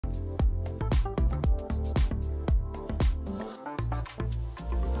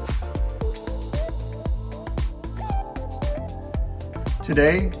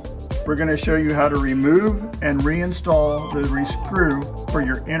Today, we're going to show you how to remove and reinstall the screw for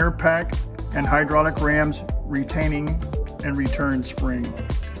your Enerpac and hydraulic rams retaining and return spring.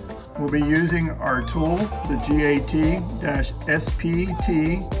 We'll be using our tool, the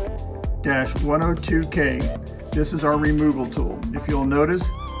GAT-SPT-102K. This is our removal tool. If you'll notice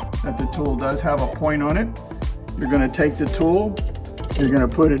that the tool does have a point on it, you're going to take the tool, you're going to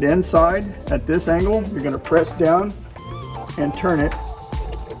put it inside at this angle, you're going to press down and turn it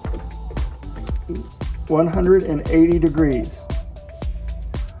 180 degrees.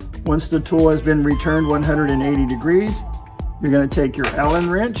 Once the tool has been returned 180 degrees, you're going to take your Allen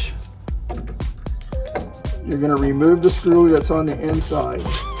wrench, you're going to remove the screw that's on the inside.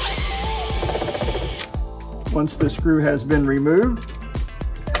 Once the screw has been removed,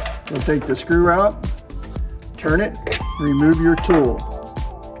 you'll take the screw out, turn it, remove your tool.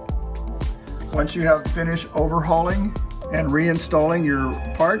 Once you have finished overhauling and reinstalling your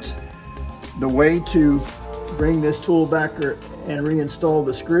parts, the way to bring this tool back and reinstall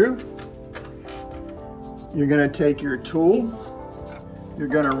the screw, you're going to take your tool, you're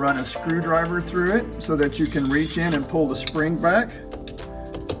going to run a screwdriver through it so that you can reach in and pull the spring back.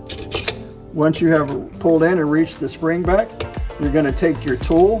 Once you have pulled in and reached the spring back, you're going to take your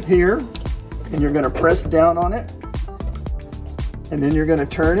tool here and you're going to press down on it, and then you're going to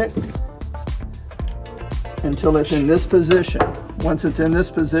turn it until it's in this position. Once it's in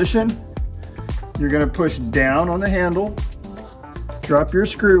this position, you're going to push down on the handle, drop your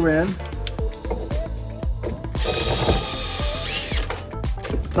screw in,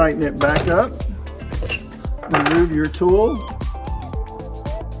 tighten it back up, remove your tool,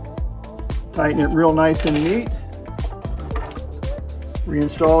 tighten it real nice and neat,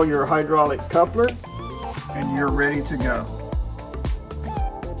 reinstall your hydraulic coupler, and you're ready to go.